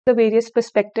the various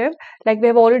perspective. Like we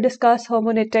have already discussed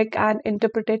hermeneutic and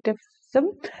interpretatism,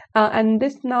 and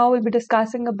this now we'll be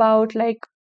discussing about like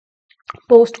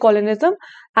post-colonialism,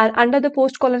 and under the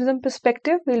post-colonialism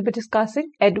perspective we'll be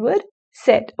discussing Edward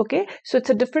Said. Okay, so it's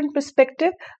a different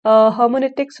perspective.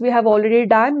 Hermeneutics we have already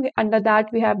done. Under that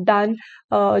we have done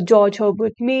George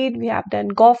Herbert Mead, we have done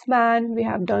Goffman, we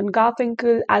have done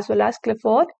Garfinkel, as well as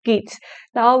Clifford Geertz.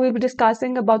 Now we'll be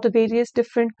discussing about the various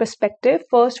different perspective.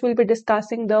 First we'll be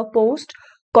discussing the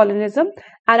post-colonialism,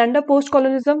 and under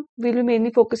post-colonialism we'll be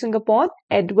mainly focusing upon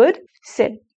Edward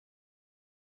Said.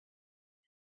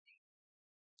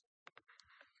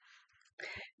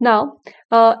 Now,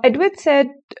 Edward Said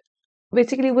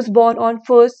basically was born on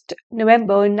 1st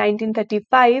November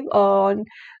 1935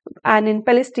 and in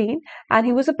Palestine, and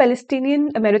he was a Palestinian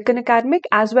American academic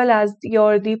as well as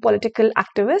the political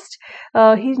activist.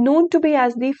 He's known to be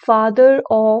as the father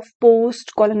of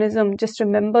post-colonialism. Just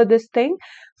remember this thing,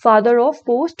 father of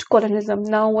post-colonialism.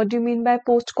 Now, what do you mean by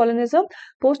post-colonialism?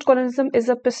 Post-colonialism is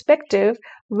a perspective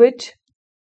which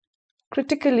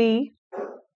critically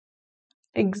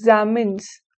examines,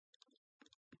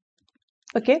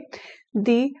 okay,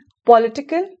 the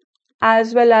political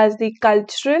as well as the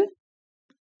cultural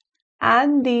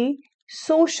and the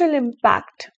social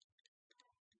impact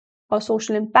or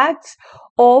social impacts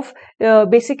of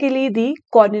basically the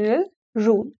colonial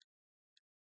rule.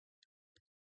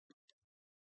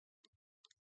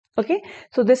 Okay,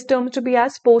 so this term to be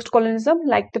as post-colonialism.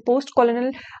 Like the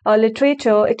post-colonial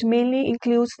literature, it mainly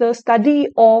includes the study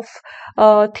of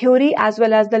theory as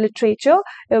well as the literature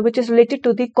which is related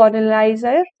to the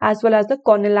colonizer as well as the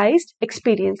colonized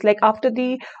experience. Like after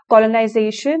the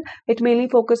colonization, it mainly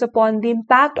focuses upon the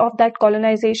impact of that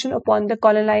colonization upon the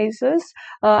colonizers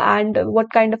and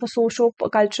what kind of a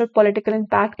socio-cultural political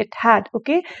impact it had.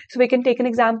 Okay, so we can take an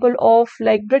example of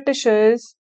like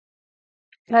Britishers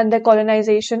and their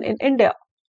colonization in India.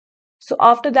 So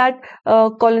after that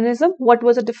colonialism, what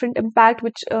was a different impact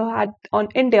which had on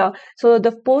India? So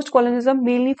the post-colonialism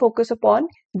mainly focus upon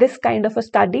this kind of a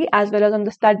study as well as on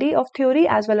the study of theory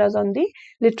as well as on the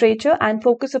literature, and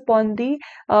focus upon the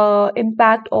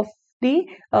impact of the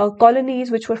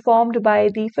colonies which were formed by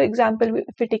the, for example,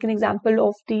 if we take an example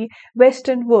of the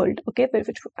Western world, okay,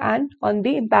 and on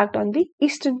the impact on the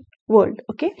Eastern world.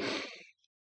 Okay.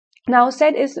 Now,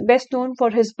 Said is best known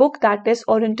for his book that is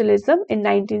Orientalism in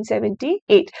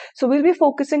 1978. So we'll be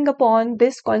focusing upon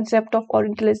this concept of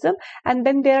Orientalism, and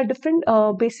then there are different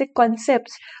basic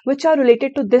concepts which are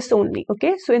related to this only.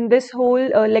 Okay, so in this whole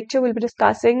lecture we'll be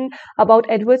discussing about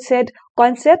Edward Said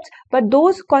concepts, but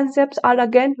those concepts are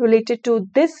again related to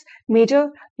this major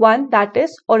one, that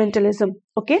is Orientalism.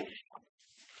 Okay,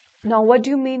 now what do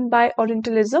you mean by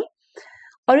Orientalism?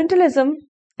 Orientalism,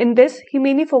 in this, he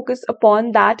mainly focused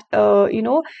upon that,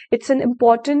 it's an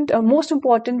important, most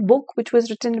important book which was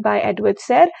written by Edward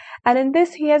Said. And in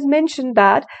this, he has mentioned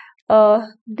that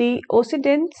the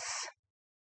Occidents,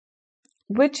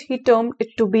 which he termed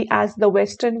it to be as the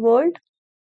Western world,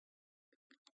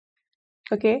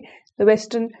 okay, the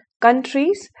Western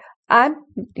countries, and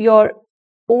your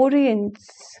Orients,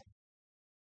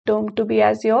 termed to be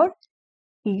as your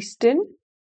Eastern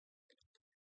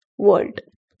world.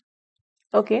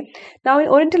 Okay, now in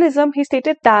Orientalism, he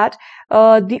stated that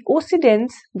the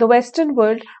Occidents, the Western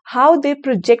world, how they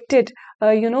projected,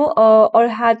 or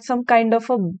had some kind of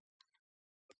a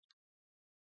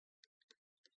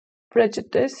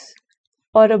prejudice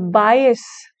or a bias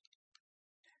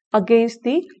against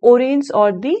the Orients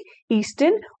or the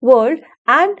Eastern world,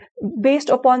 and based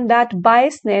upon that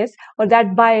biasness or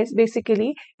that bias,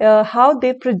 basically, how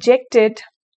they projected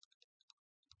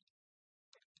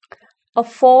a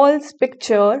false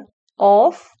picture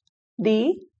of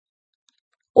the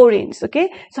Orients. Okay,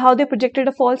 so how they projected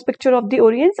a false picture of the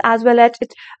Orients, as well as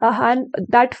it and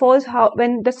that false, how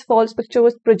when this false picture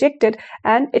was projected,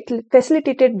 and it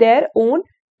facilitated their own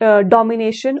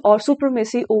domination or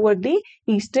supremacy over the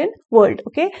Eastern world.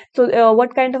 Okay, so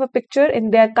what kind of a picture in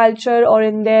their culture or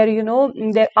in their in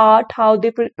their art, how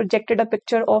they projected a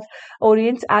picture of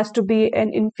Orients as to be an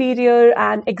inferior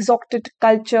and exalted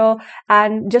culture,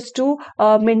 and just to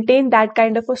maintain that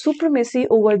kind of a supremacy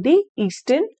over the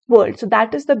Eastern world. So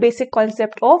that is the basic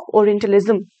concept of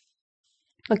Orientalism.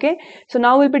 Okay, so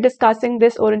now we'll be discussing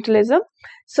this Orientalism.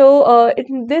 So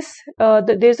in this,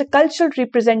 there's a cultural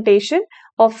representation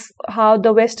of how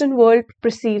the Western world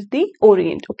perceives the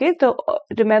Orient. Okay, so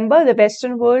remember, the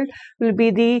Western world will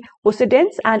be the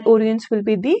Occidents and Orients will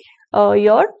be the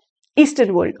your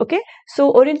Eastern world. Okay,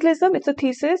 so Orientalism, it's a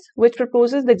thesis which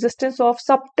proposes the existence of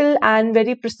subtle and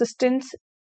very persistent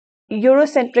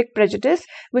Eurocentric prejudice,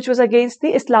 which was against the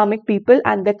Islamic people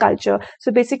and their culture.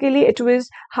 So basically, it was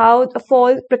how a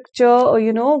false picture,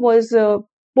 was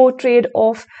portrayed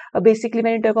of basically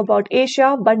when you talk about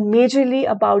Asia, but majorly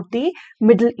about the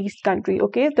Middle East country.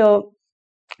 Okay, the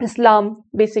Islam,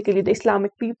 basically the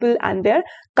Islamic people and their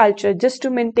culture, just to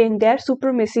maintain their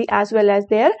supremacy as well as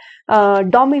their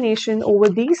domination over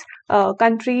these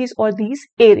countries or these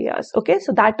areas. Okay,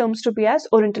 so that terms to be as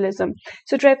Orientalism.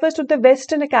 So it refers to the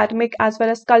Western academic as well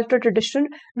as cultural tradition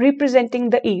representing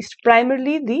the East,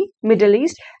 primarily the Middle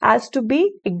East, as to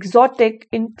be exotic,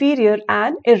 inferior,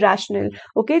 and irrational.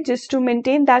 Okay, just to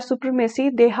maintain that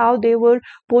supremacy, how they were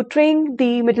portraying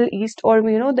the Middle East, or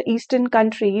the Eastern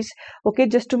countries. Okay,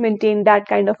 just to maintain that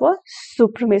kind of a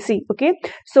supremacy. Okay,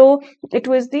 so it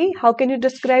was the, how can you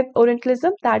describe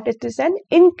Orientalism? That it is an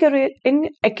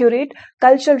inaccurate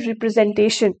cultural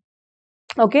representation,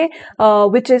 okay,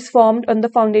 which is formed on the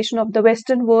foundation of the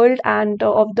Western world and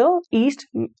of the East,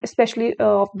 especially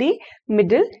of the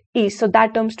Middle East. So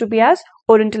that terms to be as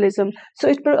Orientalism.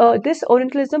 So this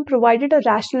Orientalism provided a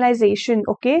rationalization,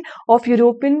 okay, of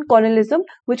European colonialism,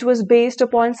 which was based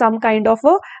upon some kind of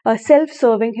a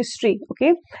self-serving history,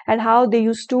 okay, and how they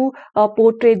used to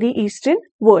portray the Eastern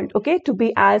world, okay, to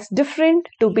be as different,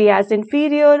 to be as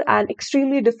inferior, and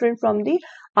extremely different from the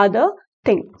other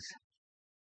things.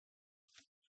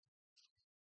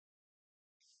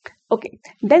 Okay,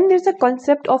 then there's a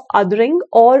concept of othering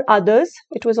or others.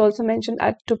 It was also mentioned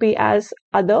to be as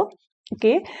other.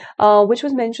 Okay, which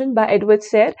was mentioned by Edward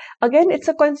Said. Again, it's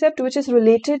a concept which is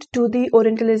related to the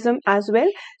Orientalism as well.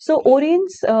 So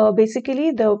Orients,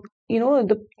 basically the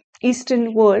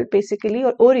Eastern world, basically,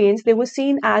 or Orients, they were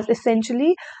seen as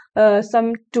essentially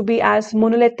some to be as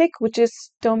monolithic, which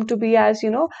is termed to be as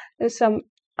some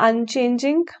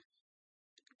unchanging.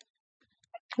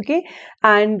 Okay,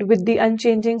 and with the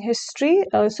unchanging history,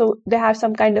 so they have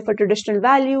some kind of a traditional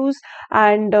values,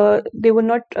 and they were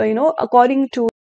not according to